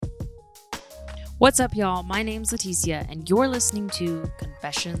What's up, y'all? My name's Leticia, and you're listening to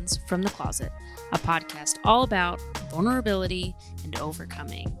Confessions from the Closet, a podcast all about vulnerability and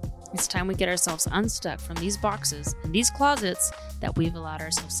overcoming. It's time we get ourselves unstuck from these boxes and these closets that we've allowed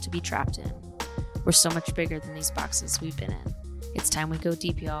ourselves to be trapped in. We're so much bigger than these boxes we've been in. It's time we go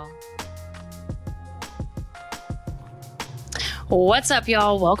deep, y'all. What's up,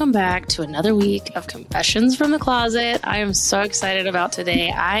 y'all? Welcome back to another week of Confessions from the Closet. I am so excited about today.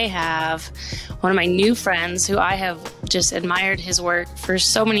 I have one of my new friends who I have just admired his work for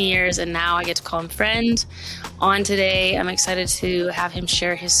so many years, and now I get to call him friend on today. I'm excited to have him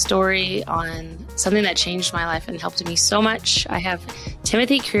share his story on something that changed my life and helped me so much. I have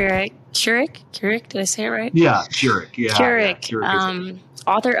Timothy Keurig. Did I say it right? Yeah, Keurig. Keurig,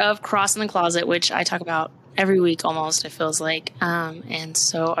 author of Cross in the Closet, which I talk about every week almost, it feels like. And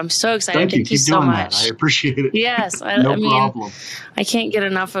so I'm so excited. Thank you so much. That. I appreciate it. Yes. I mean, problem. I can't get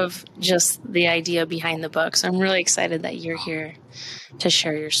enough of just the idea behind the book. So I'm really excited that you're here to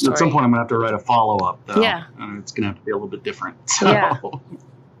share your story. At some point, I'm going to have to write a follow-up, though. Yeah. It's going to have to be a little bit different. So. Yeah.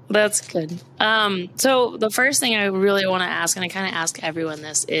 That's good. So the first thing I really want to ask, and I kind of ask everyone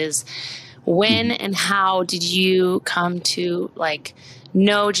this, is when and how did you come to,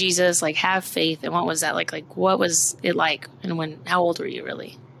 know Jesus, have faith, and what was that like? What was it like, and how old were you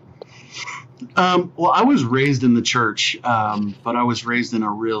really? Well, I was raised in the church, but I was raised in a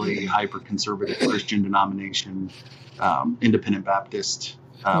really hyper-conservative Christian denomination, independent Baptist,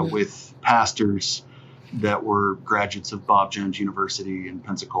 with pastors that were graduates of Bob Jones University and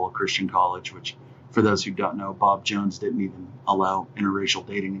Pensacola Christian College, which, for those who don't know, Bob Jones didn't even allow interracial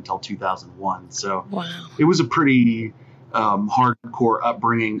dating until 2001. So wow. It was a pretty hardcore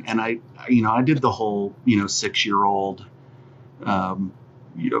upbringing, and I did the whole 6-year-old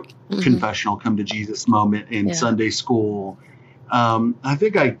confessional come to Jesus moment in Sunday school. I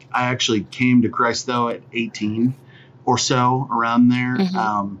think I actually came to Christ though at 18 or so, around there,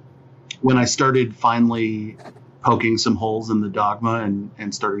 when I started finally poking some holes in the dogma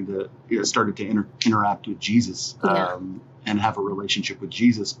and started to interact with Jesus. And have a relationship with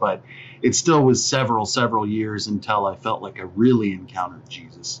Jesus, but it still was several years until I felt like I really encountered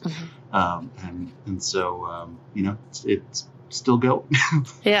Jesus. And so, it's still going.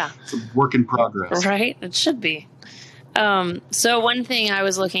 Yeah. It's a work in progress. Right. It should be. So one thing I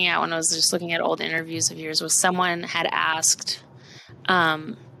was looking at when I was just looking at old interviews of yours was someone had asked,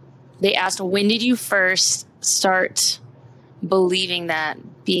 they asked, when did you first start believing that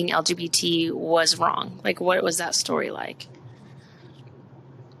being LGBT was wrong? What was that story like?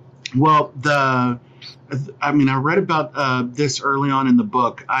 Well, I read about this early on in the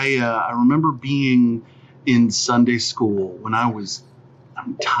book. I remember being in Sunday school when I'm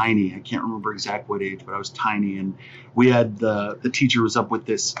tiny. I can't remember exact what age, but I was tiny, and we had the teacher was up with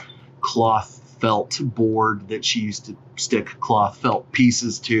this cloth felt board that she used to stick cloth felt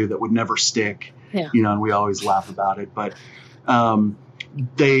pieces to that would never stick. Yeah. And we always laugh about it, but one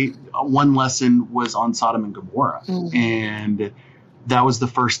lesson was on Sodom and Gomorrah, and that was the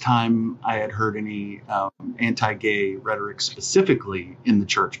first time I had heard any anti-gay rhetoric specifically in the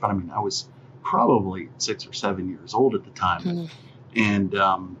church. But I was probably 6 or 7 years old at the time, and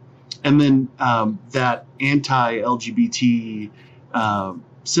then that anti-LGBT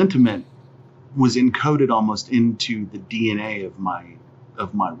sentiment was encoded almost into the DNA of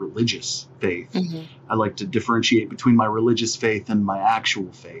my religious faith. I like to differentiate between my religious faith and my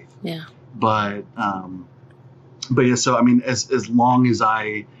actual faith. Yeah. But yeah, so as long as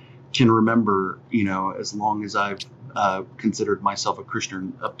I can remember, as long as I've considered myself a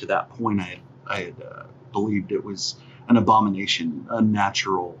Christian up to that point, I had believed it was an abomination,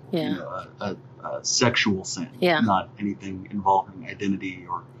 unnatural, a sexual sin, not anything involving identity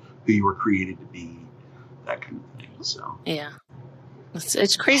or who you were created to be, that kind of thing. So yeah.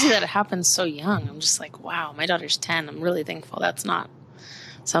 It's crazy that it happens so young. I'm just like, wow, my daughter's 10. I'm really thankful that's not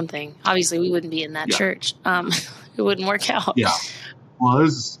something. Obviously, we wouldn't be in that church. It wouldn't work out. Yeah. Well, it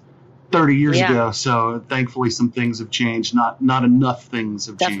was 30 years ago, so thankfully some things have changed. Not enough things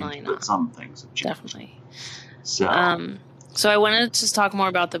have changed, but some things have changed. Definitely. So, so I wanted to just talk more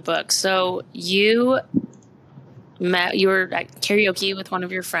about the book. So you were at karaoke with one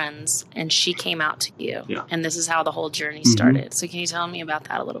of your friends, and she came out to you. Yeah. And this is how the whole journey started. So can you tell me about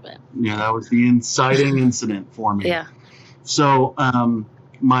that a little bit? Yeah, that was the inciting incident for me. Yeah. So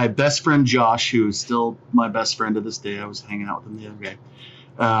my best friend Josh, who is still my best friend to this day, I was hanging out with him the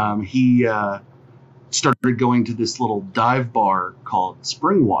other day. He started going to this little dive bar called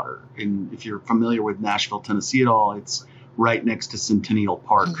Springwater. And if you're familiar with Nashville, Tennessee at all, it's right next to Centennial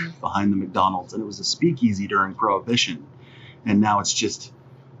Park behind the McDonald's. And it was a speakeasy during Prohibition. And now it's just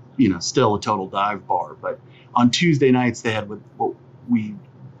still a total dive bar. But on Tuesday nights, they had what we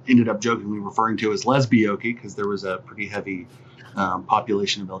ended up jokingly referring to as lesbioke, because there was a pretty heavy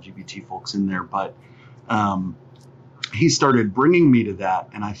population of LGBT folks in there. But he started bringing me to that,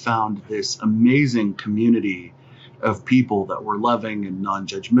 and I found this amazing community of people that were loving and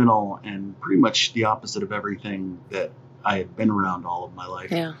non-judgmental, and pretty much the opposite of everything that I had been around all of my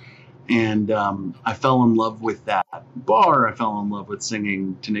life. Yeah. And I fell in love with that bar. I fell in love with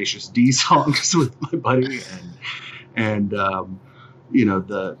singing Tenacious D songs with my buddy, and the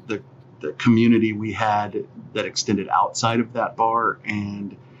community we had that extended outside of that bar,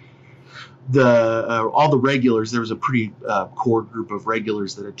 and all the regulars. There was a pretty core group of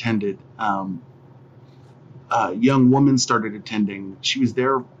regulars that attended. A young woman started attending. She was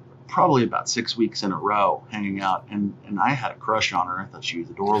there probably about 6 weeks in a row hanging out, and I had a crush on her. I thought she was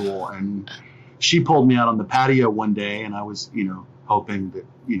adorable, and she pulled me out on the patio one day, and I was hoping that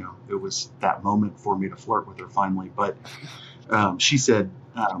it was that moment for me to flirt with her finally. But she said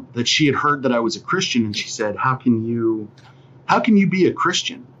that she had heard that I was a Christian, and she said, how can you be a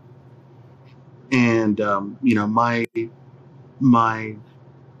Christian? And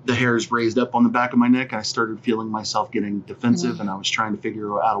the hairs raised up on the back of my neck. I started feeling myself getting defensive, and I was trying to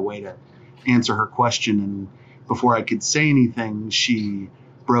figure out a way to answer her question. And before I could say anything, she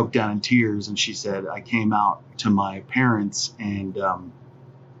broke down in tears, and she said, I came out to my parents, and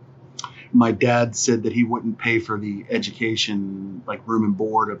my dad said that he wouldn't pay for the education, like room and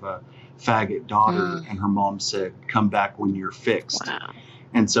board, of a faggot daughter. And her mom said, come back when you're fixed. Wow.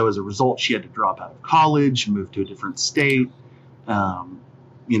 And so as a result, she had to drop out of college, move to a different state. And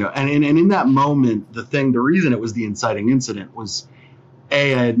in that moment, the reason it was the inciting incident was, I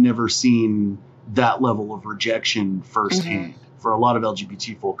had never seen that level of rejection firsthand. For a lot of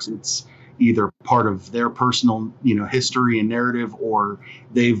LGBT folks, it's either part of their personal, history and narrative, or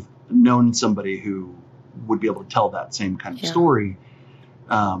they've known somebody who would be able to tell that same kind of story.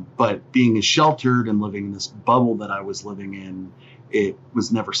 But being as sheltered and living in this bubble that I was living in, it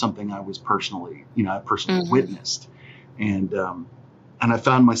was never something I was personally witnessed. And I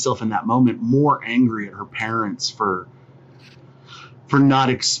found myself in that moment more angry at her parents for not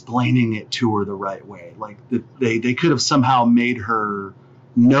explaining it to her the right way. Like they could have somehow made her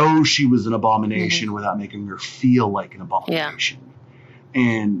know she was an abomination without making her feel like an abomination. Yeah.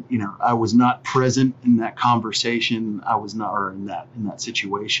 And, I was not present in that conversation. I was not, or in that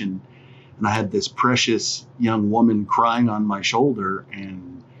situation. And I had this precious young woman crying on my shoulder,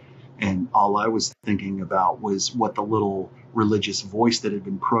 and all I was thinking about was what the little religious voice that had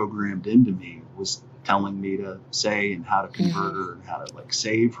been programmed into me was telling me to say, and how to convert her, and how to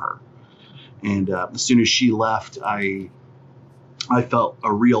save her. And as soon as she left, I felt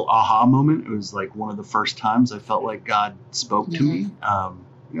a real aha moment. It was like one of the first times I felt like God spoke to me.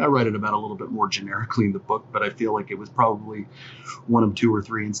 I write it about a little bit more generically in the book, but I feel like it was probably one of 2 or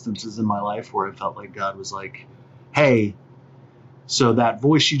 3 instances in my life where I felt like God was like, hey, so that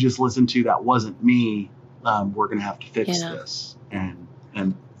voice you just listened to, that wasn't me. We're going to have to fix this. And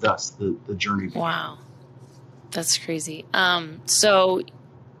thus the journey began. Wow. That's crazy. So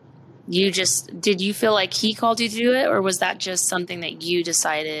did you feel like he called you to do it, or was that just something that you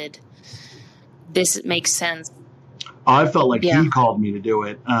decided this makes sense? I felt like he called me to do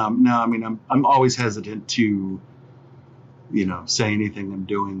it. No, I mean, I'm always hesitant to, say anything I'm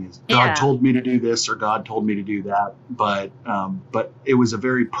doing is God told me to do this, or God told me to do that. But it was a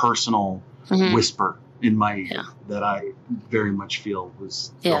very personal whisper in my ear that I very much feel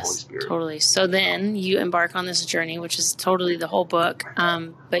was the Holy Spirit. Totally. So then you embark on this journey, which is totally the whole book.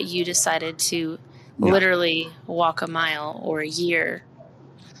 But you decided to literally walk a mile or a year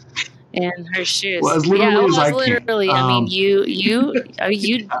in her shoes. Well, as literally as I literally. Can. I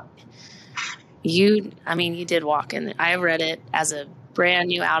mean, you did walk in. I read it as a brand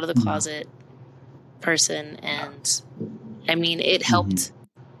new out of the closet person, and I mean, it helped.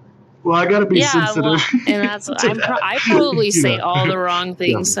 Well, I gotta be sensitive. Well, and that's I probably say all the wrong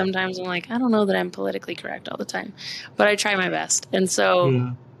things. Sometimes I'm like, I don't know that I'm politically correct all the time, but I try my best. And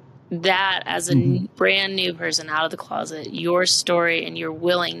so that, as a brand new person out of the closet, your story and your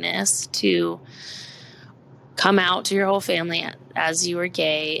willingness to come out to your whole family as you were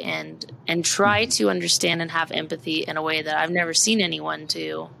gay and try to understand and have empathy in a way that I've never seen anyone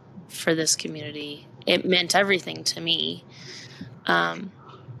do for this community. It meant everything to me. And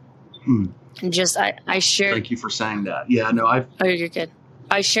just, I shared. Thank you for saying that. Yeah, no, Oh, you're good.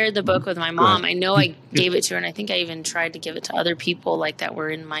 I shared the book with my mom. I know I gave it to her, and I think I even tried to give it to other people that were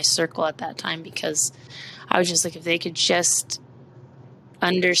in my circle at that time, because I was just like, if they could just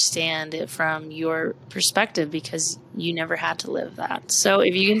understand it from your perspective because you never had to live that. So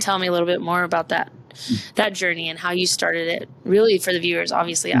if you can tell me a little bit more about that journey and how you started it, really for the viewers.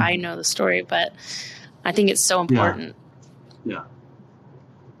 Obviously, I know the story, but I think it's so important. Yeah.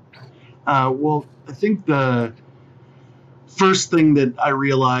 Well, I think the first thing that I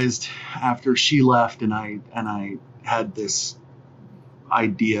realized after she left and I had this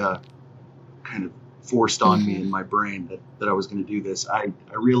idea kind of forced on me in my brain that I was going to do this, I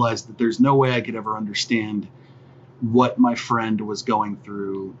realized that there's no way I could ever understand what my friend was going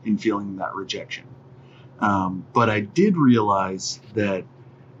through in feeling that rejection. But I did realize that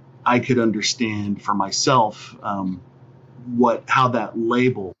I could understand for myself how that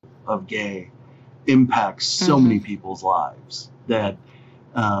label of gay impacts so many people's lives, that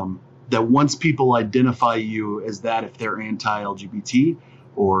once people identify you as that, if they're anti-LGBT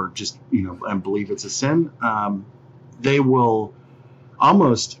or just, and believe it's a sin, they will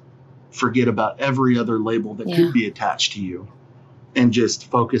almost forget about every other label that could be attached to you and just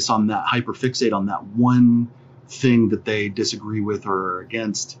focus on that, hyperfixate on that one thing that they disagree with or are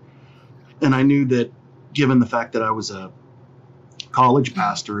against. And I knew that given the fact that I was a college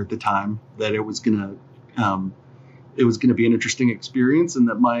pastor at the time, that it was gonna be an interesting experience, and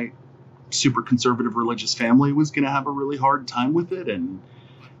that my super conservative religious family was gonna have a really hard time with it.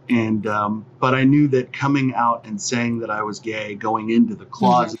 But I knew that coming out and saying that I was gay, going into the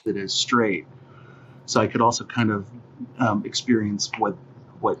closet as straight, so I could also kind of experience what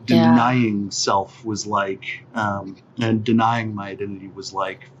denying self was like, and denying my identity was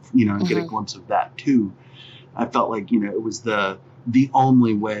like, and get a glimpse of that too. I felt like, it was the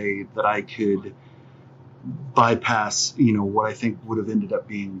only way that I could bypass, what I think would have ended up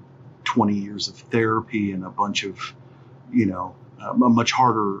being 20 years of therapy and a bunch of, a much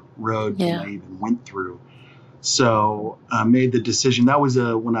harder road than I even went through. So I made the decision. That was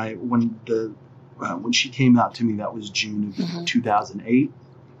when she came out to me, that was June of 2008.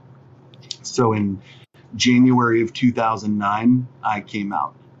 So in January of 2009, I came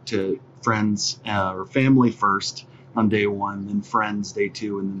out to friends or family first on day one, then friends day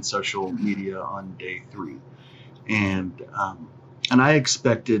two, and then social media on day three. And I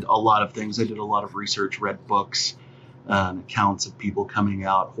expected a lot of things. I did a lot of research, read books, accounts of people coming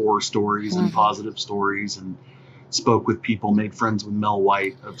out, horror stories and positive stories, and spoke with people, made friends with Mel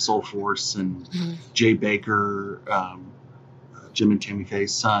White of Soul Force and Jay Baker, Jim and Tammy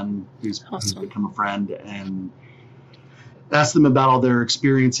Faye's son, who's become a friend, and asked them about all their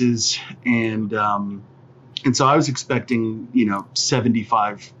experiences. And so I was expecting,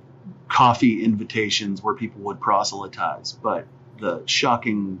 75 coffee invitations where people would proselytize. But the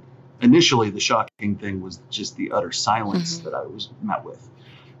shocking thing was just the utter silence that I was met with.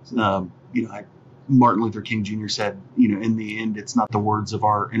 Martin Luther King Jr. said, in the end, it's not the words of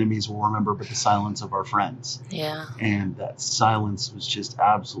our enemies we'll remember, but the silence of our friends. Yeah. And that silence was just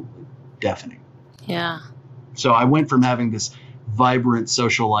absolutely deafening. Yeah. So I went from having this vibrant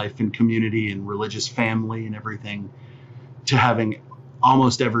social life and community and religious family and everything to having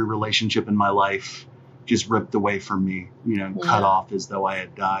almost every relationship in my life just ripped away from me, cut off as though I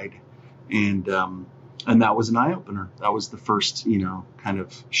had died. And that was an eye opener. That was the first, kind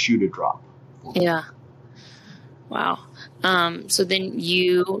of shoe to drop. Yeah. Wow. So then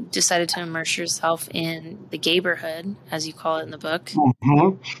you decided to immerse yourself in the gayborhood, as you call it in the book.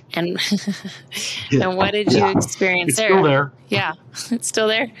 And and what did you experience it's there? Still there. Yeah. It's still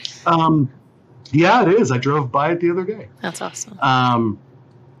there? Yeah, it is. I drove by it the other day. That's awesome. I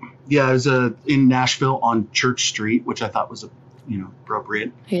was in Nashville on Church Street, which I thought was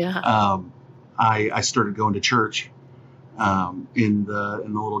appropriate. Yeah. I started going to church in the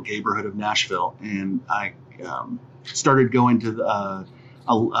little gayborhood of Nashville, and I started going to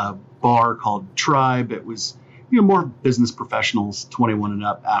a bar called Tribe. It was more business professionals, 21 and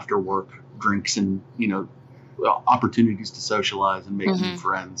up, after work drinks and opportunities to socialize and make new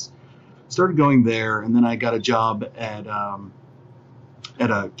friends. Started going there, and then I got a job at a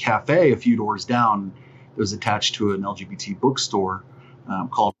cafe a few doors down that was attached to an LGBT bookstore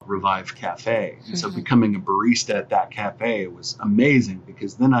called Revive Cafe. And so becoming a barista at that cafe was amazing,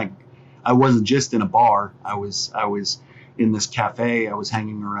 because then I wasn't just in a bar. I was in this cafe. I was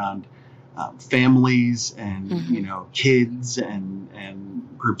hanging around families and kids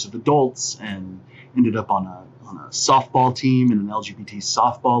and groups of adults, and ended up on a softball team in an LGBT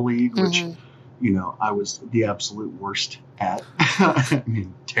softball league, which I was the absolute worst at. I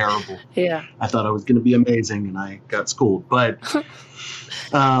mean, terrible. Yeah. I thought I was going to be amazing, and I got schooled. But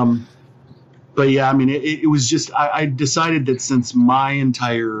yeah, I mean, it was just, I decided that since my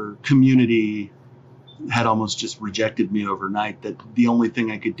entire community had almost just rejected me overnight, that the only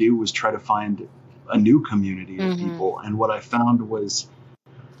thing I could do was try to find a new community of people. And what I found was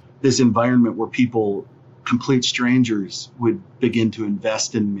this environment where people, complete strangers, would begin to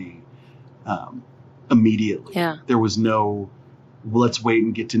invest in me immediately. Yeah. There was no, let's wait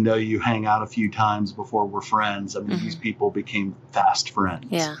and get to know you, hang out a few times before we're friends. I mean, these people became fast friends.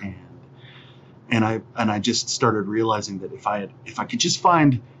 Yeah. And I just started realizing that if I could just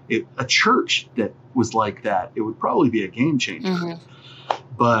find a church that was like that, it would probably be a game changer.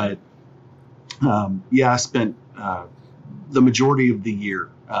 But I spent the majority of the year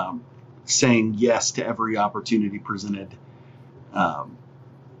saying yes to every opportunity presented,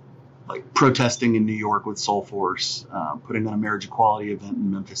 like protesting in New York with Soul Force, putting on a marriage equality event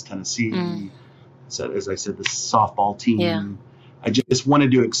in Memphis, Tennessee. So, as I said, the softball team. Yeah. I just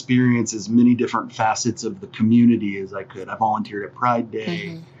wanted to experience as many different facets of the community as I could. I volunteered at Pride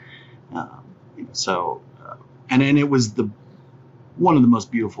Day. And it was one of the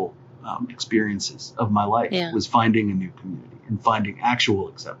most beautiful experiences of my life, was finding a new community and finding actual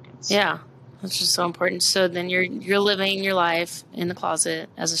acceptance. Yeah, that's just so important. So then you're living your life in the closet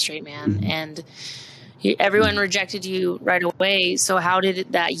as a straight man, and everyone rejected you right away. So how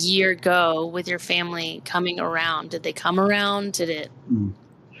did that year go with your family coming around? Did they come around? Did it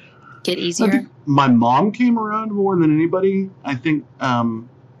get easier? I think my mom came around more than anybody. I think, and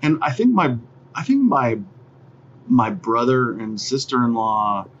I think my brother and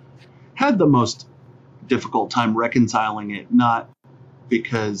sister-in-law had the most difficult time reconciling it, not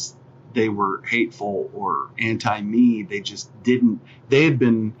because they were hateful or anti-me. They just didn't. They had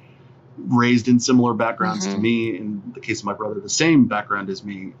been raised in similar backgrounds to me. In the case of my brother, the same background as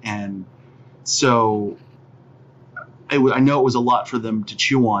me. And so I know it was a lot for them to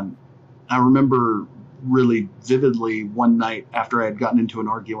chew on. I remember really vividly one night after I had gotten into an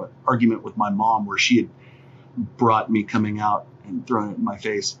argument with my mom, where she had brought me coming out and thrown it in my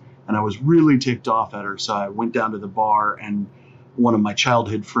face. And I was really ticked off at her. So I went down to the bar, and one of my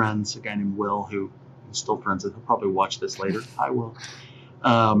childhood friends, a guy named Will, who I'm still friends with, he'll probably watch this later. Hi, Will.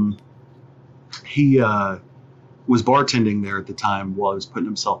 He was bartending there at the time while he was putting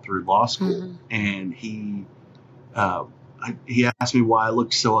himself through law school. And he asked me why I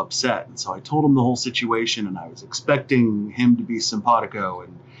looked so upset. And so I told him the whole situation, and I was expecting him to be simpatico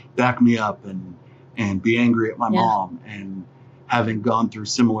and back me up and be angry at my mom. And having gone through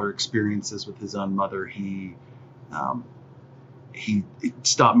similar experiences with his own mother, he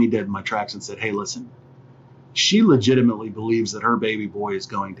stopped me dead in my tracks and said, "Hey, listen, she legitimately believes that her baby boy is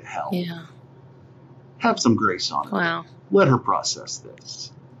going to hell. Yeah. Have some grace on her. Wow. Let her process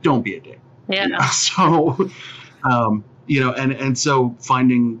this. Don't be a dick." Yeah. So, and so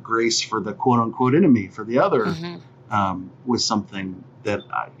finding grace for the quote unquote enemy, for the other, was something that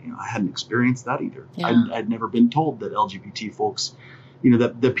I hadn't experienced that either. Yeah. I'd never been told that LGBT folks,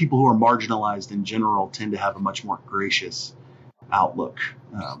 that the people who are marginalized in general tend to have a much more gracious outlook.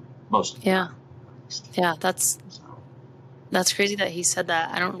 Most of the time, at least. Yeah. That's crazy that he said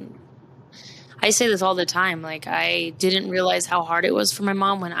that. I say this all the time. Like, I didn't realize how hard it was for my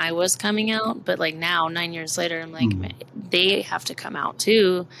mom when I was coming out. But like now, 9 years later, I'm like, man, they have to come out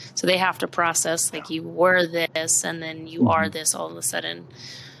too. So they have to process, like, you were this and then you are this all of a sudden.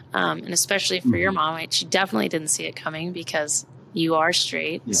 And especially for your mom, she definitely didn't see it coming because you are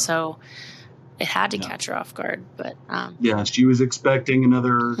straight. Yeah. So it had to catch her off guard. But she was expecting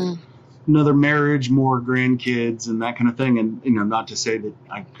another marriage, more grandkids, and that kind of thing. And not to say that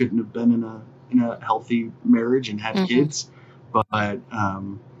I couldn't have been in a healthy marriage and had kids, but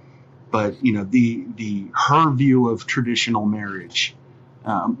her view of traditional marriage,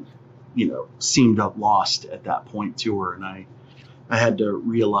 seemed lost at that point to her, and I had to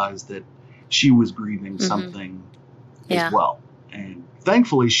realize that she was grieving something as well. And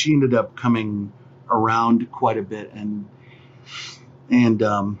thankfully, she ended up coming around quite a bit, and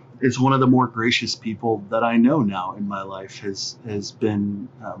is one of the more gracious people that I know now in my life. Has been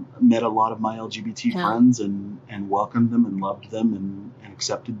met a lot of my LGBT friends and welcomed them and loved them and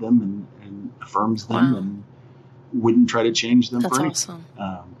accepted them and affirms them and wouldn't try to change them. That's for awesome.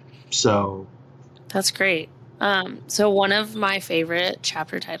 So that's great. So one of my favorite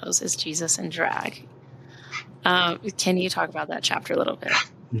chapter titles is Jesus in Drag. Can you talk about that chapter a little bit?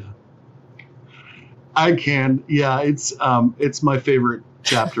 Yeah, I can. Yeah, it's my favorite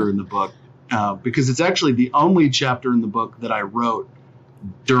chapter in the book, because it's actually the only chapter in the book that I wrote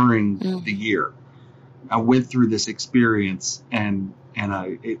during the year. I went through this experience and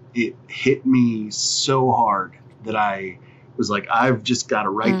it hit me so hard that I was like, I've just got to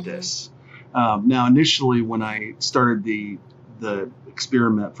write this. Now, initially when I started the the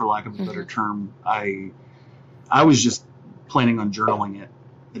experiment, for lack of a better term, I was just planning on journaling it.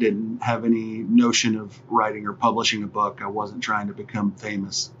 I didn't have any notion of writing or publishing a book. I wasn't trying to become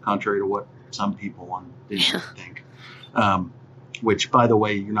famous, contrary to what some people on the internet think. Which, by the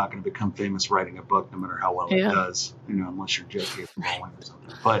way, you're not going to become famous writing a book, no matter how well it does, unless you're J.K. Rowling or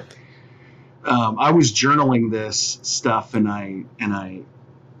something. But I was journaling this stuff, and I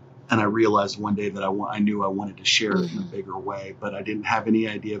realized one day that I knew I wanted to share it in a bigger way, but I didn't have any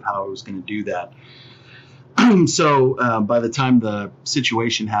idea of how I was going to do that. So by the time the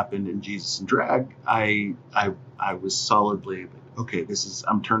situation happened in Jesus and Drag, I was solidly okay.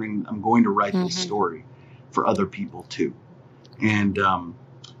 I'm going to write this story for other people too. And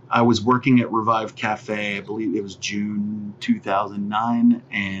I was working at Revive Cafe. I believe it was June 2009,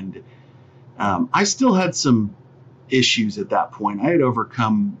 and I still had some issues at that point. I had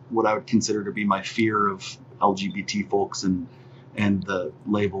overcome what I would consider to be my fear of LGBT folks and the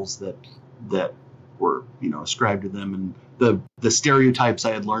labels that were ascribed to them, and the stereotypes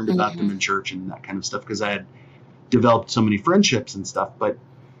I had learned about them in church and that kind of stuff, because I had developed so many friendships and stuff. But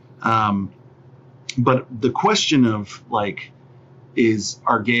the question of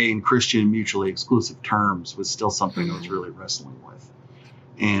are gay and Christian mutually exclusive terms was still something I was really wrestling with.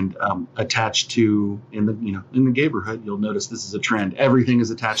 And attached to in the neighborhood, you'll notice this is a trend. Everything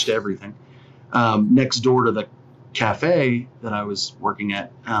is attached to everything. Next door to the cafe that I was working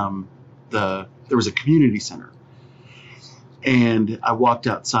at, there was a community center, and I walked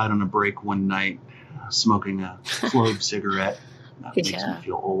outside on a break one night, smoking a clove cigarette. That makes me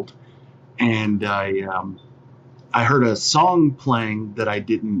feel old. And I heard a song playing that I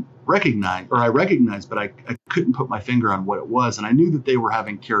didn't recognize, or I recognized, but I couldn't put my finger on what it was. And I knew that they were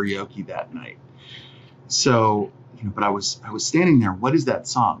having karaoke that night. So, but I was standing there. What is that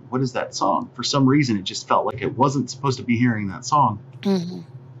song? What is that song? For some reason, it just felt like it wasn't supposed to be hearing that song.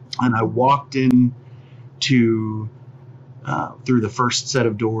 And I walked in through the first set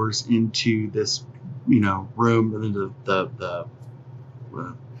of doors into this, room, and then the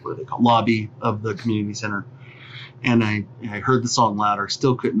what do they call, lobby of the community center. And I heard the song louder,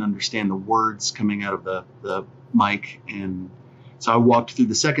 still couldn't understand the words coming out of the mic. And so I walked through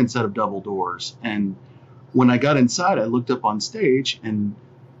the second set of double doors. And when I got inside, I looked up on stage, and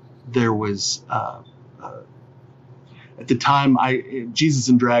there was, at the time, Jesus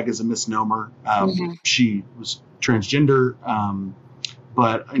and Drag is a misnomer. She was transgender,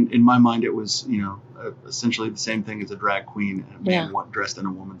 but in my mind, it was, essentially the same thing as a drag queen, a man dressed in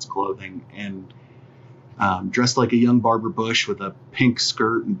a woman's clothing, and dressed like a young Barbara Bush with a pink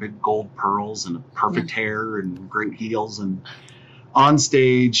skirt and big gold pearls and a perfect hair and great heels, and on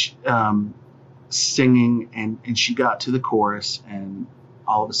stage singing. And she got to the chorus, and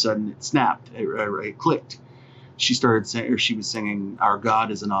all of a sudden it snapped, it clicked. She started saying, or she was singing, "Our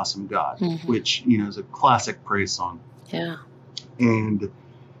God is an awesome God," which, is a classic praise song. Yeah. And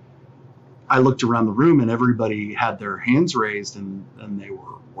I looked around the room, and everybody had their hands raised, and they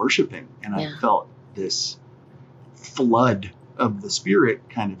were worshiping. And I felt this flood of the Spirit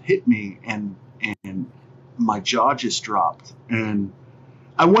kind of hit me, and my jaw just dropped. And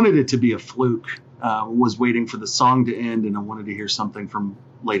I wanted it to be a fluke. Was waiting for the song to end, and I wanted to hear something from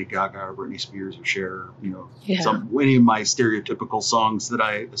Lady Gaga or Britney Spears or Cher, any of my stereotypical songs that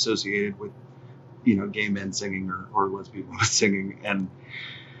I associated with, gay men singing or lesbian women singing. And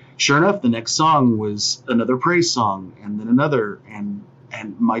sure enough, the next song was another praise song, and then another, and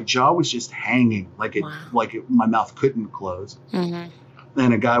my jaw was just hanging, my mouth couldn't close. Then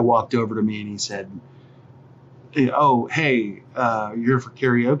a guy walked over to me, and he said, "Oh, hey, you're here for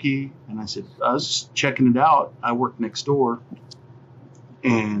karaoke?" And I said, "I was just checking it out. I work next door."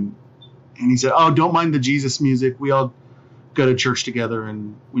 And he said, "Oh, don't mind the Jesus music. We all go to church together,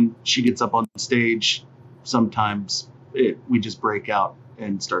 and when she gets up on stage, sometimes we just break out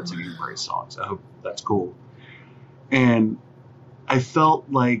and start singing praise songs. I hope that's cool." And I felt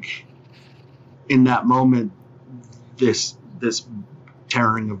like in that moment, this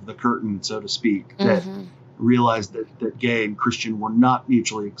tearing of the curtain, so to speak, that realized that gay and Christian were not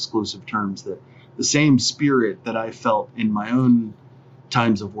mutually exclusive terms, that the same Spirit that I felt in my own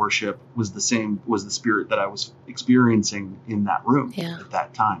times of worship was the Spirit that I was experiencing in that room at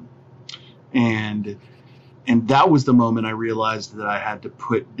that time. And that was the moment I realized that I had to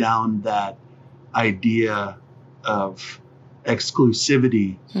put down that idea of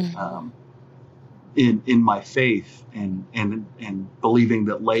exclusivity in my faith, and believing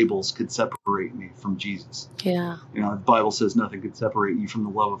that labels could separate me from Jesus. Yeah. The Bible says nothing could separate you from the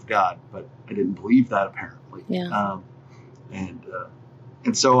love of God, but I didn't believe that, apparently. Yeah.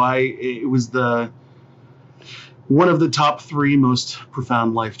 And so it was one of the top 3 most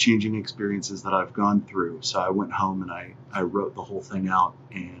profound life-changing experiences that I've gone through. So I went home and I wrote the whole thing out,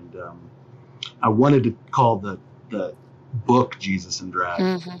 and I wanted to call the book Jesus and Drag.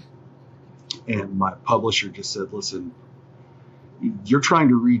 Mm-hmm. And my publisher just said, listen, you're trying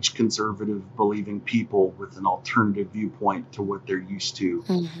to reach conservative believing people with an alternative viewpoint to what they're used to.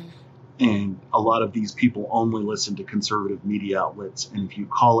 Mm-hmm. And a lot of these people only listen to conservative media outlets. And if you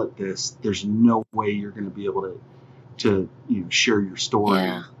call it this, there's no way you're going to be able to share your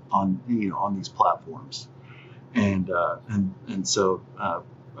story on these platforms. And so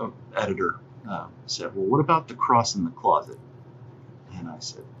editor said, well, what about The Cross in the Closet? And I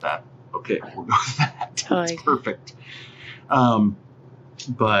said, okay, we'll go with that. That's perfect.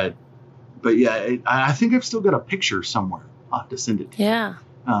 But yeah, I think I've still got a picture somewhere. I'll have to send it to you.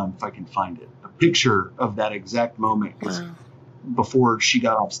 If I can find it. A picture of that exact moment. Wow. Before she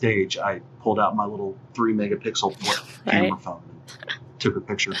got off stage, I pulled out my little 3 megapixel camera phone and took a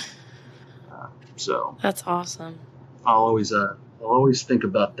picture. So that's awesome. I'll always think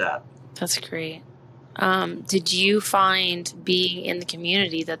about that. That's great. Did you find, being in the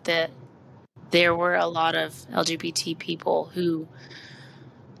community, that there were a lot of LGBT people who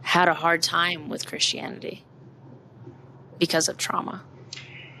had a hard time with Christianity because of trauma?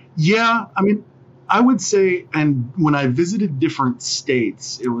 Yeah, I mean, I would say, and when I visited different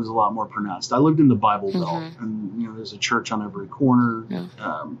states, it was a lot more pronounced. I lived in the Bible Belt, and there's a church on every corner. Yeah.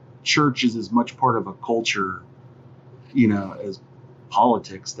 Church is as much part of a culture, as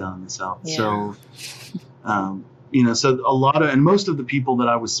politics down in the South. Yeah. So, so a lot of, and most of the people that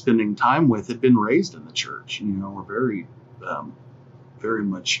I was spending time with had been raised in the church. Were very, very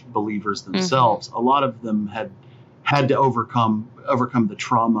much believers themselves. A lot of them had to overcome the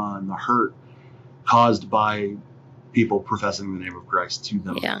trauma and the hurt caused by people professing the name of Christ to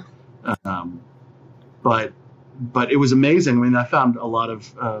them. Yeah. But it was amazing. I mean, I found a lot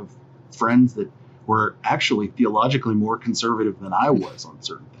of friends that were actually theologically more conservative than I was on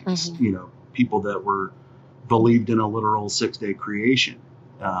certain things. Mm-hmm. People that were believed in a literal 6-day creation,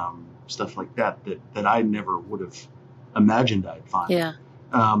 stuff like that I never would have imagined I'd find. Yeah.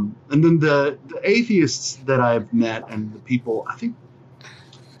 And then the atheists that I've met, and the people, I think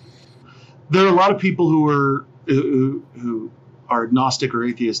there are a lot of people who are agnostic or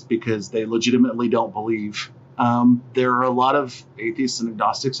atheist because they legitimately don't believe. There are a lot of atheists and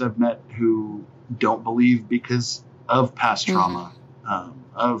agnostics I've met who don't believe because of past trauma,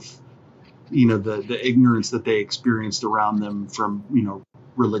 of the ignorance that they experienced around them from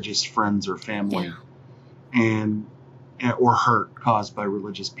religious friends or family, or hurt caused by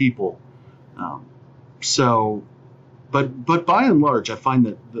religious people. But by and large, I find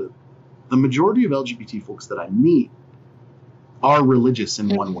that the majority of LGBT folks that I meet are religious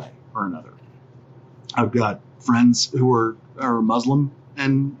in one way or another. I've got friends who are Muslim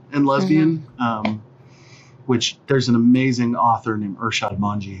and lesbian, which there's an amazing author named Irshad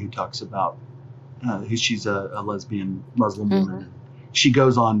Manji who talks about, she's a lesbian Muslim woman. She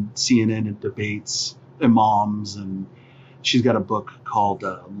goes on CNN and debates imams, and she's got a book called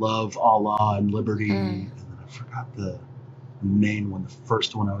Love, Allah, and Liberty. And then I forgot the main one, the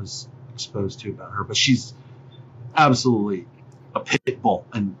first one I was exposed to about her. But she's absolutely a pit bull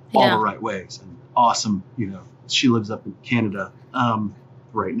in all the right ways, and awesome. She lives up in Canada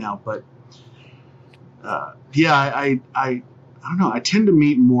right now. But I don't know. I tend to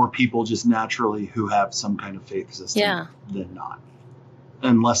meet more people just naturally who have some kind of faith system than not,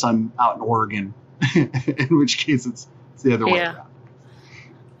 unless I'm out in Oregon, in which case it's the other way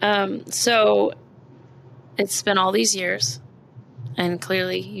around. So it's been all these years, and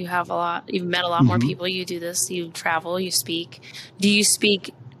clearly you've met a lot more people. You do this, you travel, you speak. Do you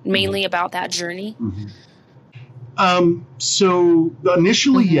speak mainly about that journey? So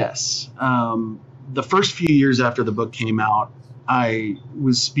initially, yes. The first few years after the book came out, I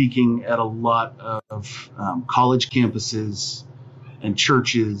was speaking at a lot of college campuses and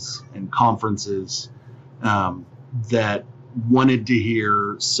churches and conferences that wanted to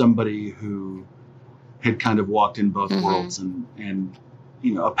hear somebody who had kind of walked in both worlds, and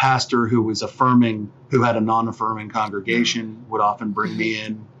a pastor who was affirming, who had a non-affirming congregation would often bring me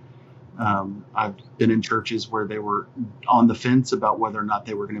in. I've been in churches where they were on the fence about whether or not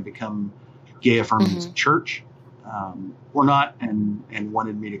they were going to become gay affirming as a church or not, and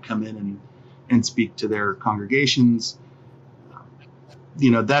wanted me to come in and speak to their congregations.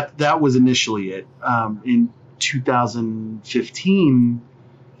 That was initially it. In 2015,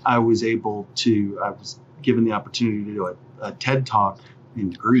 I was given the opportunity to do a TED Talk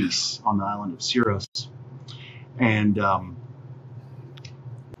in Greece on the island of Syros. And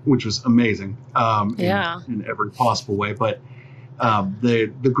which was amazing in every possible way. But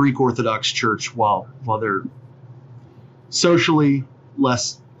the Greek Orthodox Church, while they're socially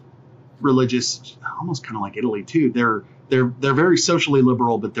less religious, almost kind of like Italy too, they're very socially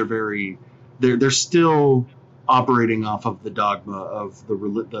liberal, but they're still operating off of the dogma of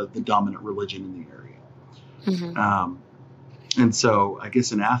the dominant religion in the area. Mm-hmm. And so I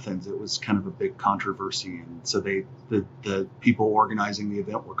guess in Athens, it was kind of a big controversy. And so the people organizing the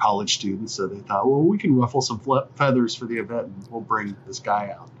event were college students. So they thought, well, we can ruffle some feathers for the event and we'll bring this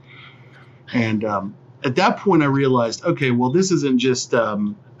guy out. And at that point, I realized, okay, well, this isn't just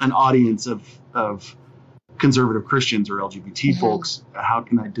an audience of conservative Christians or LGBT folks. How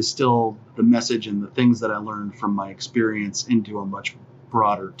can I distill the message and the things that I learned from my experience into a much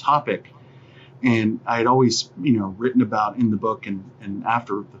broader topic? And I had always, written about in the book and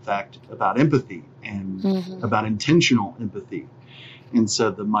after the fact about empathy and about intentional empathy. And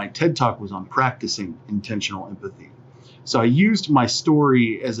so my TED Talk was on practicing intentional empathy. So I used my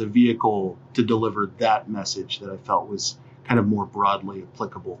story as a vehicle to deliver that message that I felt was kind of more broadly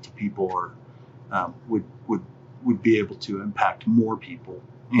applicable to people, or would be able to impact more people.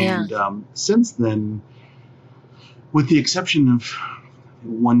 And since then, with the exception of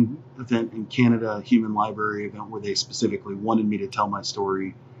one event in Canada, a Human Library event where they specifically wanted me to tell my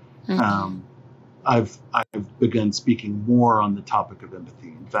story, I've begun speaking more on the topic of empathy.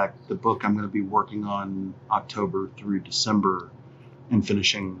 In fact, the book I'm going to be working on October through December and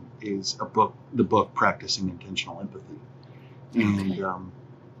finishing is the book Practicing Intentional Empathy. And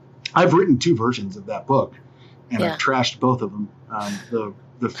I've written 2 versions of that book, and I've trashed both of them.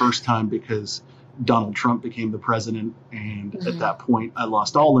 The first time because Donald Trump became the president, and at that point I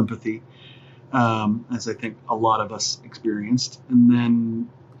lost all empathy, as I think a lot of us experienced. And then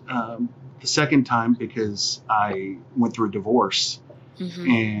the second time because I went through a divorce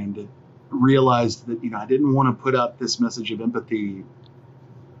and realized that I didn't want to put out this message of empathy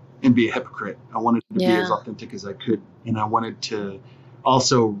and be a hypocrite. I wanted to be as authentic as I could, and I wanted to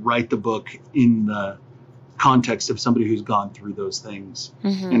also write the book in the context of somebody who's gone through those things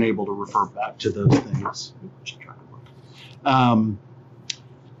and able to refer back to those things.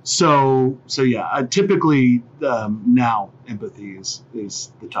 So yeah, I typically now empathy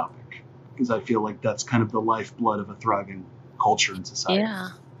is the topic, because I feel like that's kind of the lifeblood of a thriving culture and society. Yeah.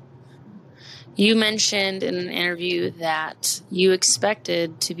 You mentioned in an interview that you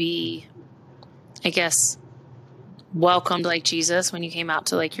expected to be, I guess, welcomed like Jesus when you came out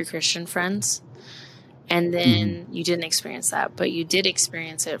to like your Christian friends. And then you didn't experience that, but you did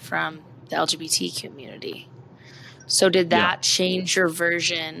experience it from the LGBT community. So did that change your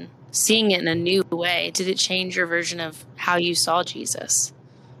version, seeing it in a new way? Did it change your version of how you saw Jesus?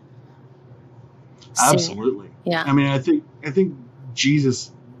 Absolutely. Yeah. I mean, I think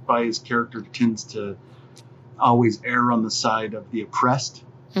Jesus, by his character, tends to always err on the side of the oppressed,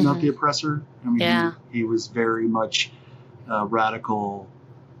 not the oppressor. I mean, he was very much a radical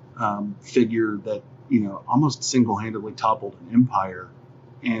figure that, almost single-handedly toppled an empire.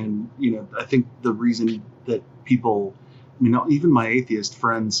 And, I think the reason that people, even my atheist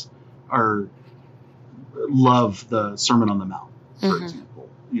friends love the Sermon on the Mount, for example,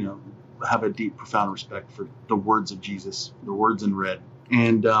 have a deep, profound respect for the words of Jesus, the words in red.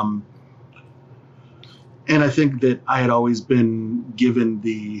 And I think that I had always been given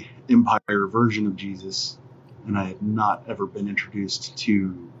the empire version of Jesus, and I had not ever been introduced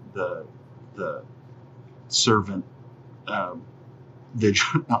to the servant, not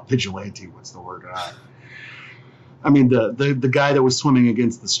vigilante. What's the word? I mean, the guy that was swimming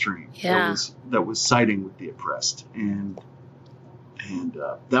against the stream, that was siding with the oppressed, and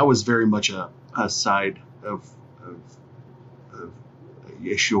that was very much a side of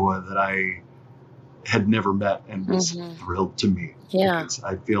Yeshua that I had never met and was thrilled to meet. Yeah, because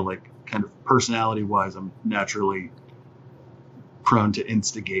I feel like, kind of personality-wise, I'm naturally prone to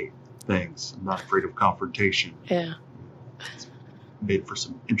instigate things. I'm not afraid of confrontation. Yeah. It's made for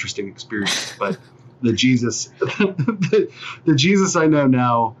some interesting experiences. But the Jesus the Jesus I know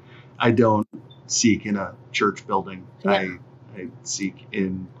now, I don't seek in a church building. I seek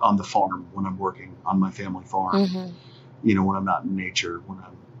on the farm when I'm working on my family farm. When I'm out in nature, when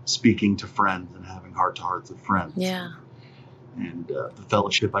I'm speaking to friends and having heart-to-hearts with friends. Yeah. And the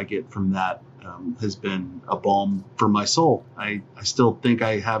fellowship I get from that has been a balm for my soul. I still think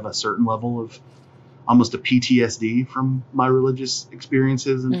I have a certain level of almost a PTSD from my religious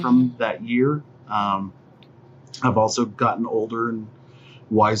experiences and from that year. I've also gotten older and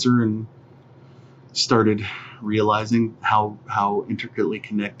wiser and started realizing how intricately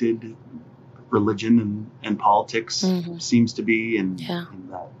connected religion and politics seems to be, and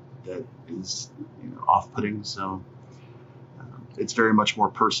that is off-putting. So it's very much more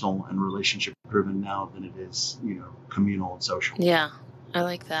personal and relationship driven now than it is communal and social. Yeah, I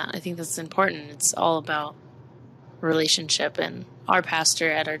like that. I think that's important. It's all about relationship, and our pastor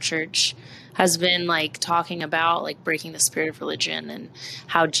at our church has been like talking about like breaking the spirit of religion and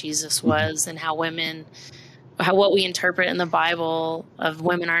how Jesus was and how what we interpret in the Bible of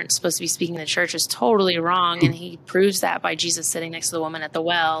women aren't supposed to be speaking in the church is totally wrong. And he proves that by Jesus sitting next to the woman at the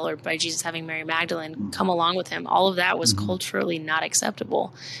well, or by Jesus having Mary Magdalene come along with him. All of that was culturally not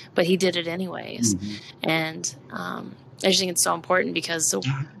acceptable, but he did it anyways. And I just think it's so important because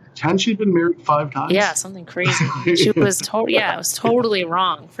hadn't she been married 5 times? Yeah, something crazy. She was it was totally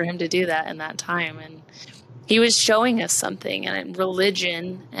wrong for him to do that in that time. And he was showing us something, and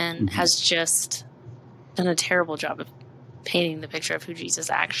religion has just done a terrible job of painting the picture of who Jesus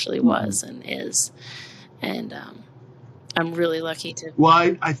actually was and is. And I'm really lucky to...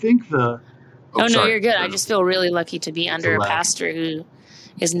 Well, I think the... Oh, no, you're good. I just feel really lucky to be under a pastor who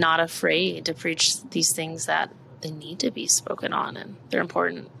is not afraid to preach these things that they need to be spoken on, and they're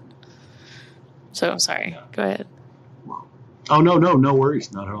important. So I'm sorry. Yeah. Go ahead. Well, oh, no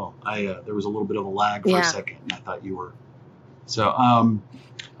worries. Not at all. There was a little bit of a lag for a second, and I thought you were... So,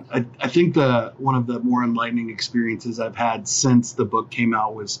 I think one of the more enlightening experiences I've had since the book came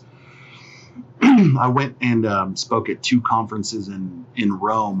out was I went and spoke at 2 conferences in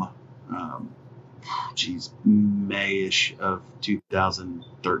Rome, May-ish of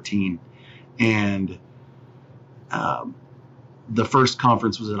 2013. And the first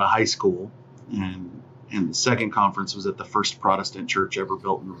conference was at a high school, and the second conference was at the first Protestant church ever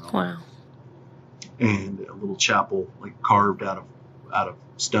built in Rome. Wow. And a little chapel like carved out of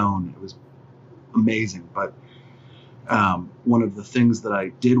stone. It was amazing. But one of the things that I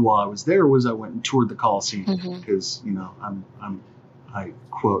did while I was there was I went and toured the Colosseum because I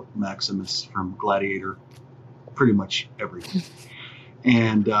quote Maximus from Gladiator pretty much everything.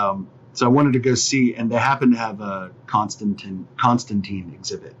 And so I wanted to go see, and they happened to have a Constantine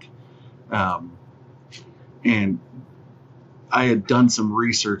exhibit. And I had done some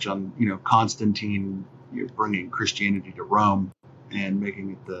research on Constantine bringing Christianity to Rome and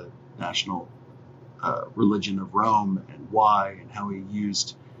making it the national religion of Rome, and why, and how he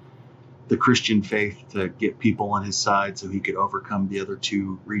used the Christian faith to get people on his side so he could overcome the other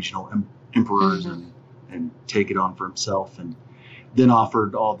 2 regional emperors and take it on for himself, and then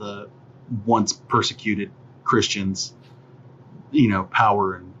offered all the once persecuted Christians,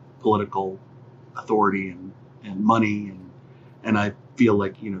 power and political authority and money. And I feel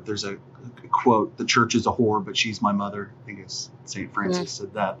like, there's a quote, the church is a whore, but she's my mother. I think it's St. Francis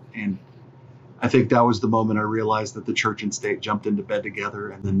said that. And I think that was the moment I realized that the church and state jumped into bed together.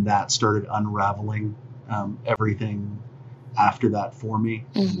 And then that started unraveling everything after that for me.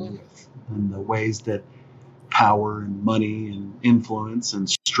 And the ways that power and money and influence and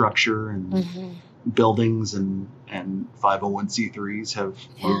structure and buildings and 501c3s have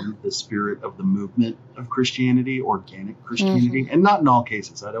learned the spirit of the movement of Christianity, organic Christianity, and not in all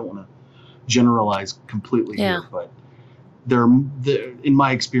cases. I don't want to generalize completely here, but in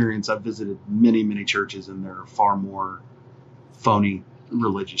my experience, I've visited many, many churches, and there are far more phony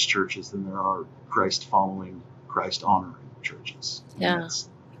religious churches than there are Christ-following, Christ-honoring churches. Yeah. And that's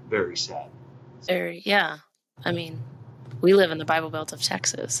very sad. I mean, we live in the Bible Belt of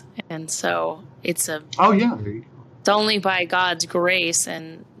Texas, and so it's there you go. It's only by God's grace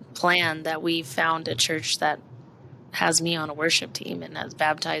and plan that we found a church that has me on a worship team and has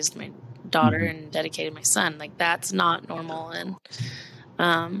baptized my daughter and dedicated my son. Like, that's not normal, and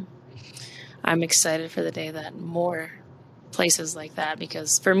I'm excited for the day that more places like that,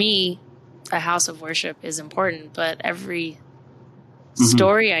 because for me, a house of worship is important, but every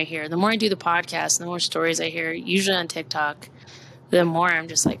story I hear, the more I do the podcast, the more stories I hear, usually on TikTok, the more I'm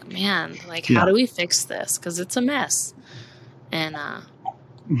just like, man, like, how do we fix this? Because it's a mess. And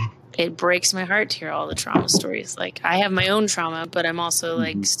it breaks my heart to hear all the trauma stories. Like, I have my own trauma, but I'm also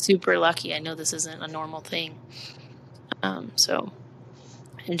like super lucky. I know this isn't a normal thing. So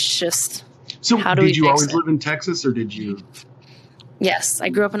it's just, how do we fix it? Did you always live in Texas, or did you? Yes, I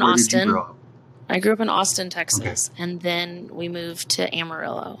grew up in Austin. Did you grow up? I grew up in Austin, Texas, and then we moved to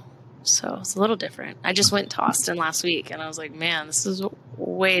Amarillo. So it's a little different. I just went to Austin last week, and I was like, man, this is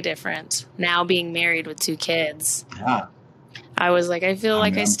way different. Now being married with 2 kids. Yeah. I was like, I feel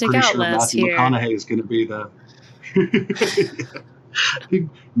like I stick out less here. McConaughey is going to be the... I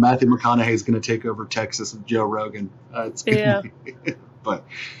think Matthew McConaughey is going to take over Texas with Joe Rogan. It's gonna be... But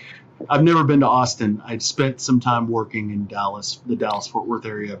I've never been to Austin. I spent some time working in Dallas, the Dallas-Fort Worth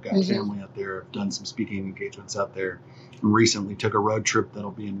area. I've got family out there. I've done some speaking engagements out there, and recently took a road trip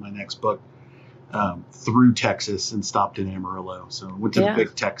that'll be in my next book through Texas and stopped in Amarillo. So I went to the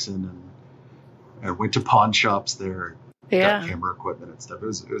Big Texan and I went to pawn shops there. Got camera equipment and stuff. It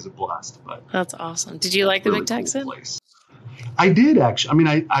was a blast. But that's awesome. Did you like the Big Texan? Cool place. I did actually. I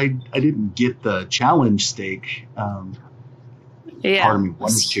mean, I didn't get the challenge steak. Part of me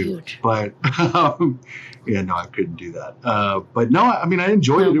wanted to, but no, I couldn't do that. But no, I mean, I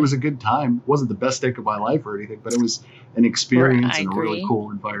enjoyed it. It was a good time. It wasn't the best steak of my life or anything, but it was an experience and a really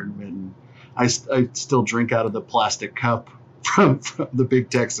cool environment. And I still drink out of the plastic cup from the Big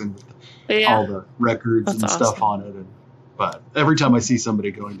Texan with all the records and stuff on it. But every time I see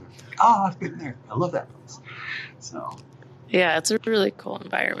somebody going there, I've been there. I love that place. So. Yeah, it's a really cool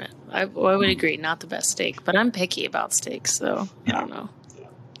environment. I would agree, not the best steak, but I'm picky about steaks, so I don't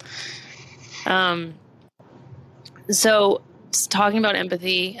know. So talking about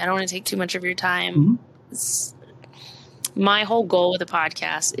empathy, I don't want to take too much of your time. My whole goal with the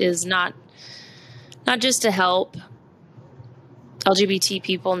podcast is not just to help LGBT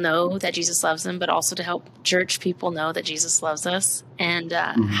people know that Jesus loves them, but also to help church people know that Jesus loves us. And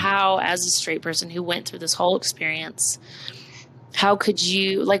how, as a straight person who went through this whole experience, how could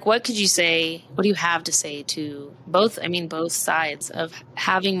you, what could you say, what do you have to say to both sides of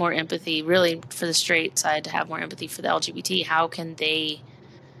having more empathy, really for the straight side to have more empathy for the LGBT? How can they,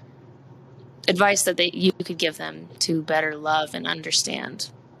 advice that you could give them to better love and understand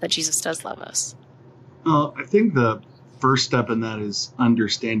that Jesus does love us? Well, I think the first step in that is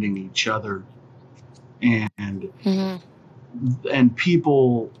understanding each other and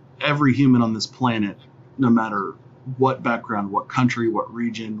people, every human on this planet, no matter what background, what country, what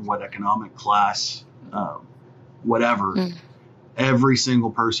region, what economic class, whatever, every single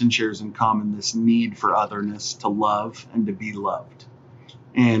person shares in common this need for otherness, to love and to be loved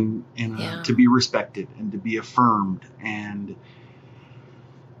and to be respected and to be affirmed. And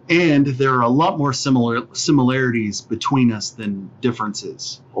there are a lot more similarities between us than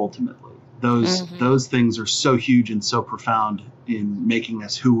differences. Ultimately, those things are so huge and so profound in making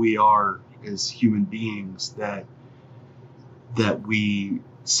us who we are as human beings that we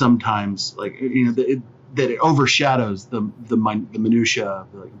sometimes that it overshadows the minutia,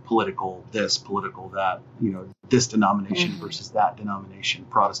 like political this, political that, this denomination versus that denomination,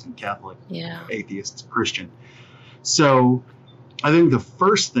 Protestant, Catholic, atheist, Christian. So I think the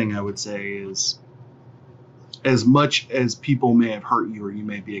first thing I would say is, as much as people may have hurt you, or you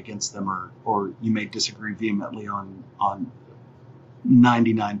may be against them, or you may disagree vehemently on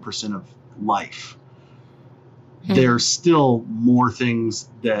 99% of life, there's still more things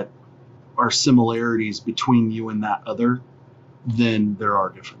that are similarities between you and that other than there are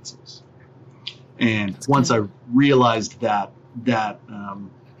differences. And once I realized that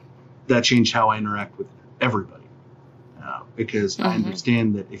changed how I interact with everybody. Because I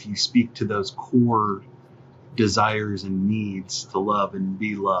understand that if you speak to those core desires and needs to love and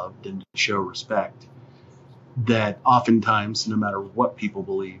be loved and to show respect, that oftentimes, no matter what people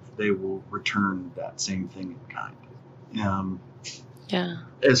believe, they will return that same thing in kind.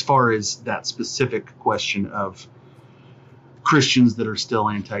 As far as that specific question of Christians that are still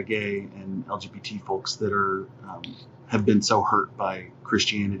anti-gay and LGBT folks that are have been so hurt by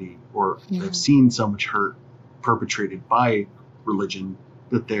Christianity, or have seen so much hurt perpetrated by religion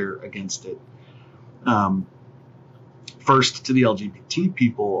that they're against it. First, to the LGBT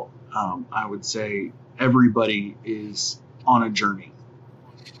people, I would say everybody is on a journey,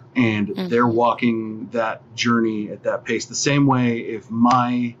 and they're walking that journey at that pace. The same way, if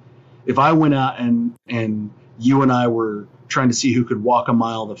I went out and you and I were trying to see who could walk a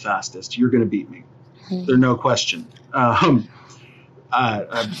mile the fastest, you're going to beat me. There's no question.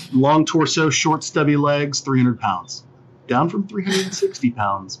 Long torso, short stubby legs, 300 pounds. Down from 360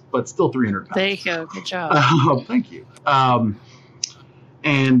 pounds, but still 300 pounds. There you go. Good job. Thank you.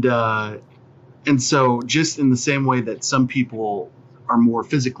 And so just in the same way that some people are more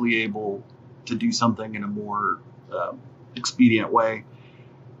physically able to do something in a more expedient way,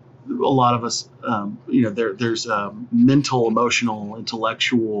 a lot of us, there's mental, emotional,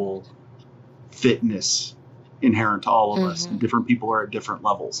 intellectual fitness inherent to all of us. And different people are at different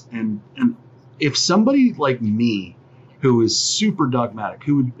levels. And if somebody like me, who is super dogmatic,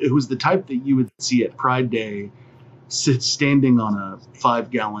 who's the type that you would see at Pride Day, standing on a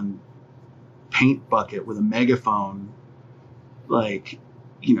 5-gallon paint bucket with a megaphone,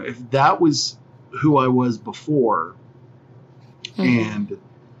 if that was who I was before, and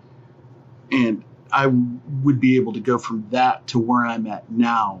I would be able to go from that to where I'm at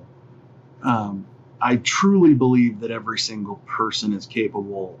now I truly believe that every single person is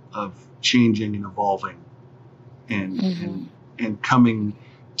capable of changing and evolving and coming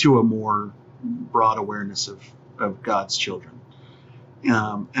to a more broad awareness of God's children.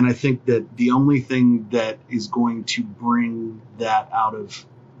 And I think that the only thing that is going to bring that out of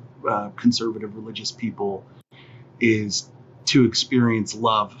conservative religious people is to experience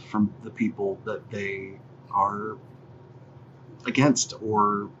love from the people that they are against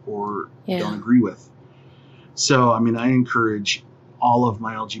or don't agree with. So, I mean, I encourage all of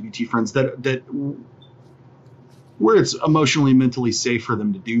my LGBT friends that where it's emotionally, mentally safe for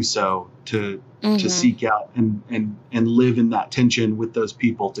them to do so, to seek out and live in that tension with those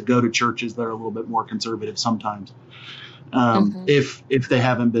people, to go to churches that are a little bit more conservative sometimes, if they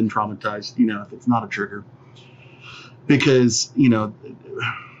haven't been traumatized, if it's not a trigger. Because,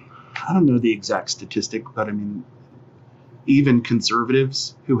 I don't know the exact statistic, but I mean, even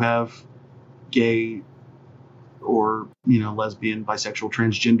conservatives who have gay or, lesbian, bisexual,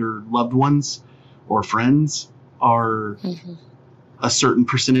 transgender loved ones or friends are a certain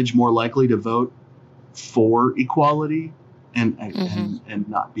percentage more likely to vote for equality and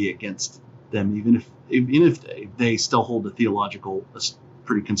not be against them, even if they still hold a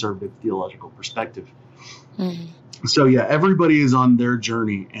pretty conservative theological perspective. So yeah, everybody is on their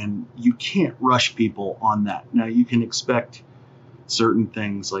journey, and you can't rush people on that. Now, you can expect certain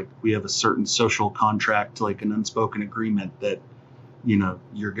things, like we have a certain social contract, like an unspoken agreement that,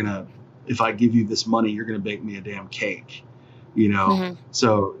 if I give you this money, you're going to bake me a damn cake,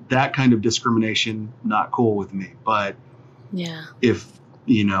 So that kind of discrimination, not cool with me. But yeah, if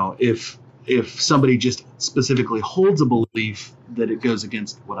somebody just specifically holds a belief that it goes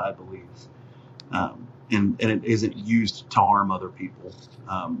against what I believe, and it isn't used to harm other people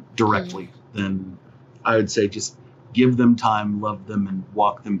directly, then I would say just give them time, love them, and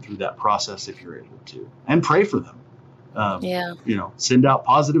walk them through that process if you're able to, and pray for them. Send out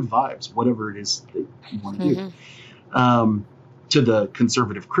positive vibes, whatever it is that you want to do. To the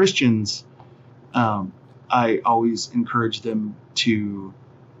conservative Christians, I always encourage them to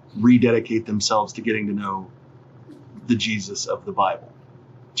rededicate themselves to getting to know the Jesus of the Bible,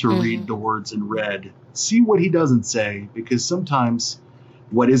 to read the words in red, see what he doesn't say, because sometimes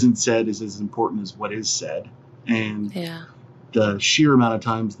what isn't said is as important as what is said. And the sheer amount of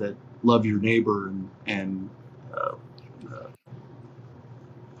times that love your neighbor and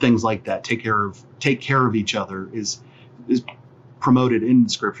things like that, take care of each other is promoted in the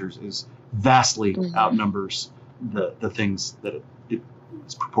scriptures, is vastly outnumbers the things that it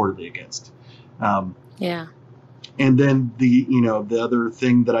is purportedly against. And then the other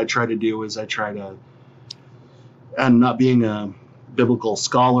thing that I try to do is and not being a biblical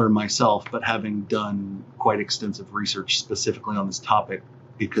scholar myself, but having done quite extensive research specifically on this topic,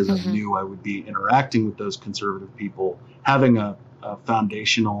 because I knew I would be interacting with those conservative people, having a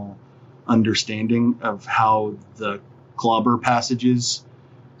foundational understanding of how the clobber passages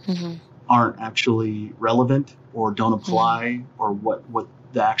aren't actually relevant or don't apply, or what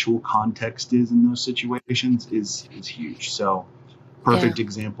the actual context is in those situations is huge. So perfect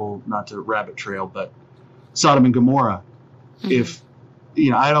example, not to rabbit trail, but Sodom and Gomorrah. If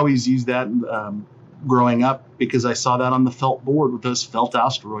I'd always use that growing up, because I saw that on the felt board with those felt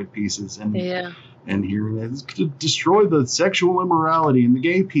asteroid pieces, and hearing that it's to destroy the sexual immorality and the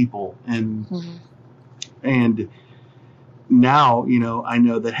gay people, and now I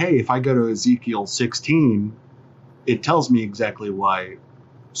know that, hey, if I go to Ezekiel 16, it tells me exactly why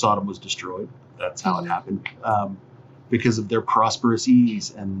Sodom was destroyed. That's how it happened, because of their prosperous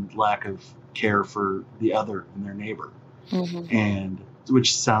ease and lack of care for the other and their neighbor, and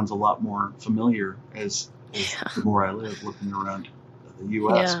which sounds a lot more familiar as the more I live looking around the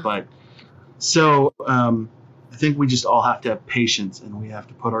U.S. But so I think we just all have to have patience, and we have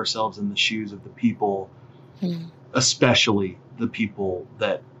to put ourselves in the shoes of the people, especially the people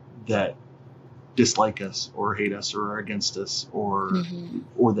that dislike us or hate us or are against us or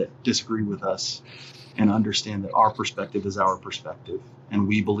that disagree with us, and understand that our perspective is our perspective, and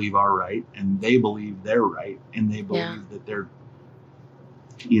we believe our right, and they believe they're right, and they believe that they're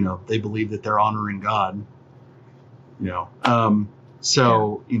honoring God. I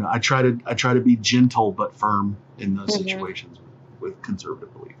try to be gentle but firm in those situations with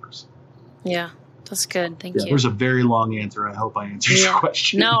conservative believers. Yeah. That's good. Thank you. There's a very long answer. I hope I answered your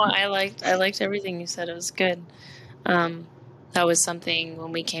question. No, I liked everything you said. It was good. That was something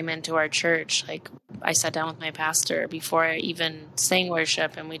when we came into our church, like I sat down with my pastor before I even sang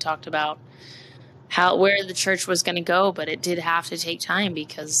worship, and we talked about where the church was going to go, but it did have to take time,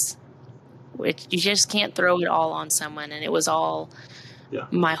 because you just can't throw it all on someone. And it was all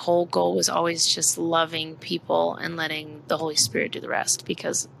my whole goal was always just loving people and letting the Holy Spirit do the rest,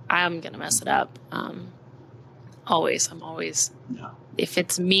 because I'm going to mess it up. I'm always, if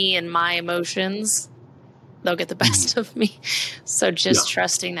it's me and my emotions, they'll get the best of me. So just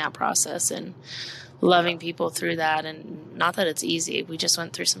trusting that process and loving people through that. And not that it's easy. We just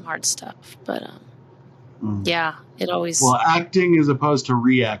went through some hard stuff, but it always. Well, acting as opposed to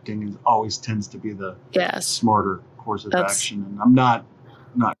reacting always tends to be the smarter course of action. And I'm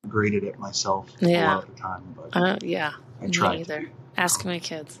not great at it myself a lot of the time. But I try. Either. Ask my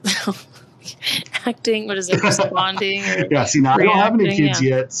kids. Acting, what is it? Responding? Or see, now I don't have any kids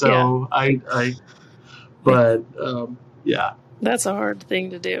yet, so That's a hard thing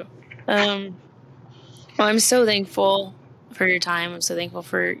to do. Well, I'm so thankful for your time. I'm so thankful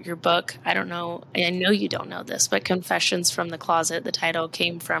for your book. I know you don't know this, but Confessions from the Closet, the title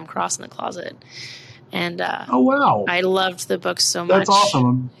came from Cross in the Closet. And oh, wow. I loved the book so much. That's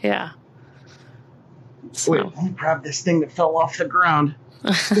awesome. Yeah. So. Wait, let me grab this thing that fell off the ground. I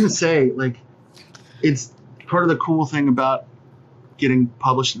was going to say, it's part of the cool thing about getting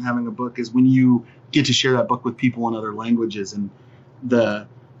published and having a book is when you get to share that book with people in other languages. And the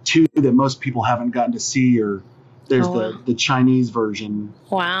two that most people haven't gotten to see are there's the Chinese version.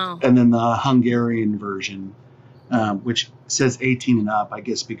 Wow. And then the Hungarian version, which says 18 and up, I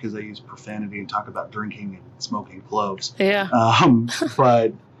guess, because I use profanity and talk about drinking and smoking cloves. Yeah.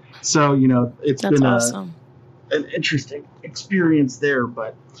 But so, it's That's been awesome. An interesting experience there.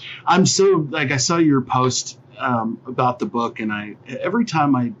 But I'm so, I saw your post about the book, and every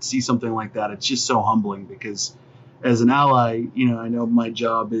time I see something like that, it's just so humbling, because as an ally, I know my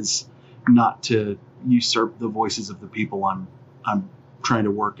job is not to usurp the voices of the people I'm trying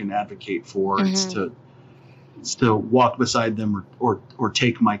to work and advocate for. Mm-hmm. It's to walk beside them or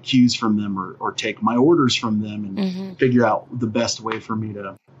take my cues from them or take my orders from them and figure out the best way for me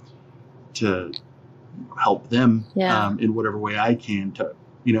to help them in whatever way I can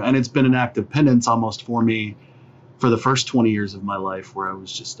and it's been an act of penance almost for me for the first 20 years of my life, where I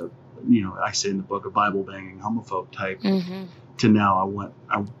was just I say in the book, a Bible banging homophobe type, to now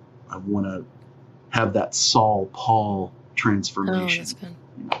I want to have that Saul Paul transformation,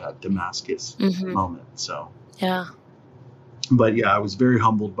 that Damascus moment. So but I was very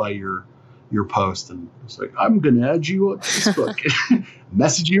humbled by your post, and it's like, I'm going to add you on Facebook.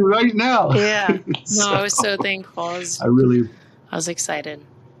 Message you right now. Yeah. No, I was so thankful. I was excited.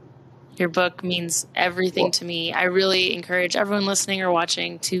 Your book means everything to me. I really encourage everyone listening or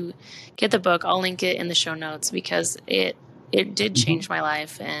watching to get the book. I'll link it in the show notes, because it did change my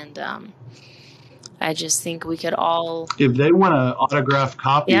life. And I just think we could all. If they want an autographed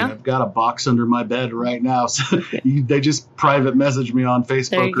copy, I've got a box under my bed right now. So they just private message me on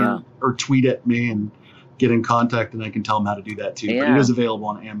Facebook or tweet at me and get in contact, and I can tell them how to do that too. Yeah. But it is available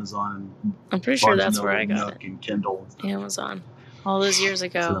on Amazon. And I'm pretty sure that's where I got Nook it. And Kindle. And stuff. Amazon. All those years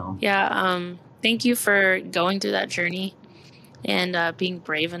ago. So. Yeah. Thank you for going through that journey and being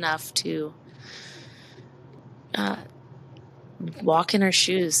brave enough to walk in our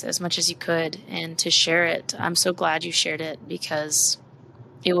shoes as much as you could and to share it. I'm so glad you shared it, because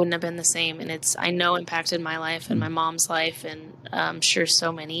it wouldn't have been the same. And I know impacted my life and my mom's life, and I'm sure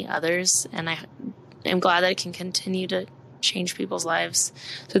so many others. And I am glad that it can continue to change people's lives.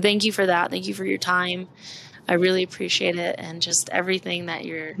 So thank you for that. Thank you for your time. I really appreciate it. And just everything that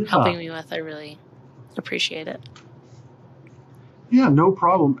you're helping me with, I really appreciate it. Yeah, no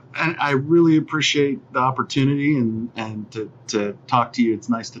problem. And I really appreciate the opportunity and to talk to you. It's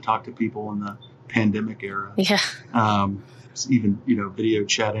nice to talk to people in the pandemic era. Yeah. Even, video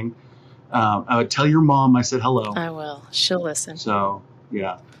chatting. I would tell your mom I said hello. I will. She'll listen. So,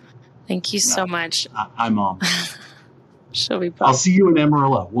 yeah. Thank you so much. Hi, Mom. She'll be I'll see you in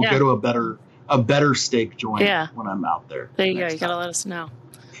Amarillo. We'll go to a better steak joint when I'm out there. There you go. You got to let us know.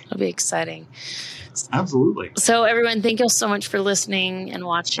 It'll be exciting. Absolutely. So, everyone, thank you so much for listening and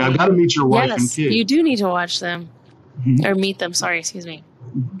watching. I've got to meet your wife and kids. You do need to watch them. Or meet them. Sorry, excuse me.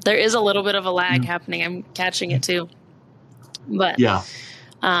 There is a little bit of a lag happening. I'm catching it too. But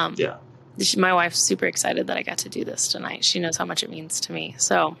my wife's super excited that I got to do this tonight. She knows how much it means to me.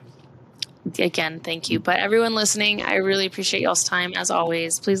 So, again, thank you. But everyone listening, I really appreciate y'all's time as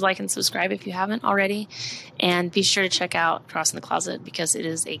always. Please like and subscribe if you haven't already. And be sure to check out Cross in the Closet, because it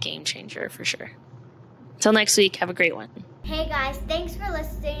is a game changer for sure. Till next week, have a great one. Hey guys, thanks for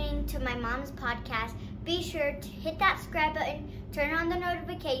listening to my mom's podcast. Be sure to hit that subscribe button, turn on the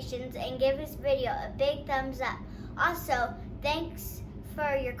notifications, and give this video a big thumbs up. Also, thanks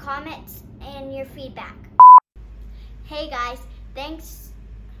for your comments and your feedback. Hey guys, thanks.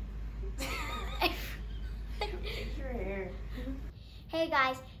 Hey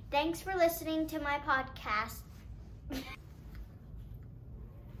guys, thanks for listening to my podcast.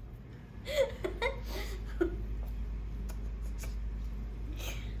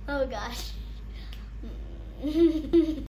 Oh gosh.